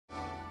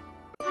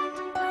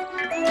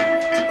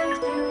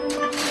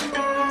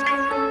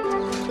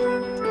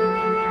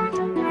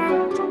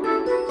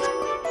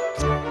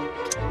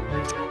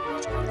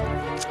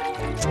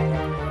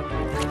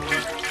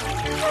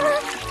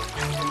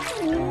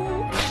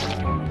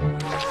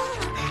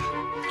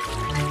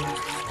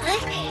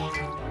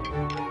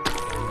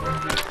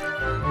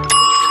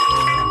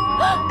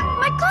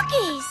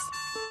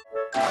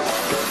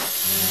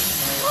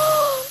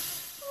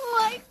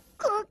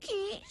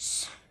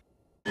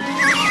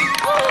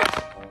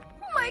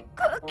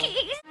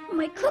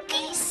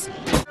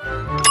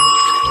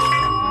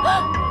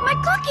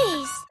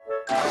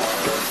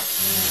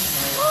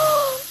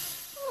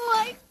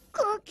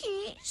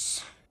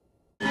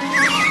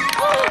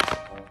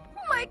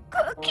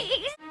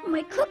cookies!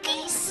 My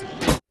cookies!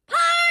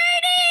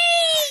 Party!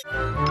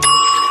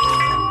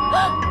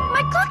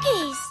 My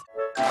cookies!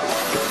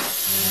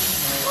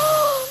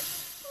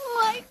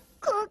 My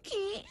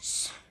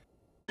cookies!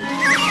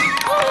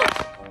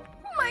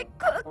 My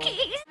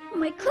cookies!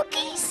 My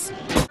cookies!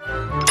 My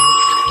cookies!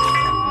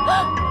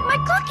 My cookies!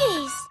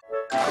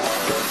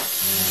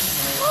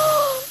 My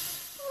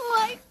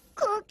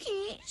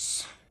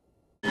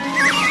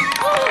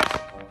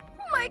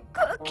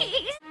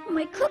cookies!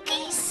 My cookies! My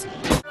cookies!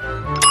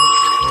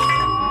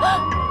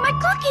 My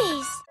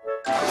cookies!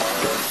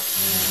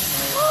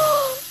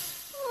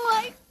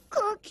 My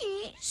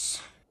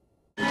cookies!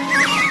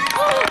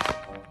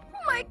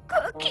 My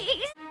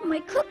cookies! My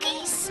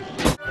cookies!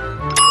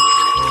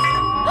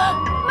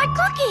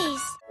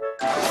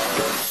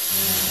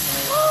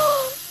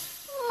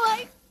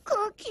 My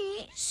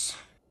cookies!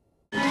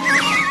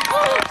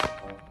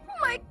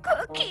 My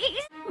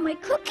cookies! My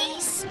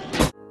cookies!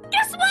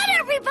 Guess what,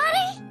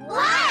 everybody?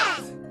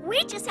 What?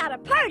 We just had a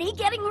party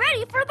getting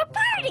ready for the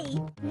party!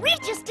 We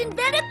just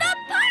invented the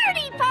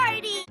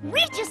party!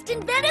 We just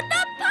invented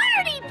the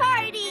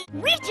party!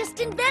 We just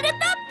invented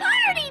the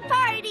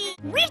party!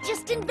 We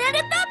just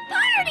invented the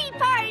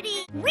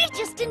party! We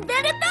just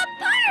invented the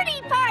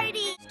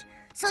party!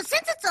 So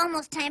since it's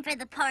almost time for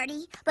the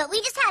party, but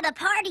we just had a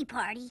party,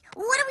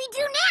 what do we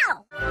do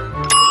now?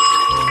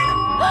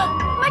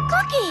 My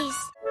cookies!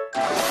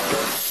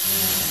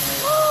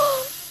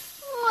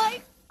 My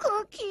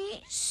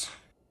cookies!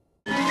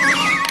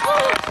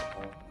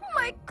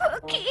 My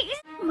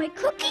cookies! My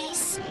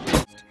cookies!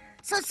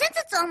 So since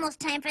it's almost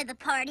time for the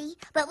party,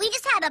 but we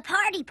just had a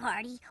party,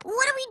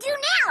 what do we do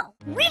now?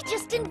 We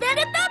just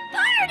invented the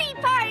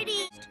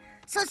party!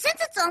 So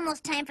since it's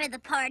almost time for the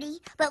party,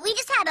 but we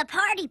just had a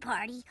party,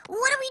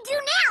 what do we do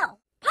now?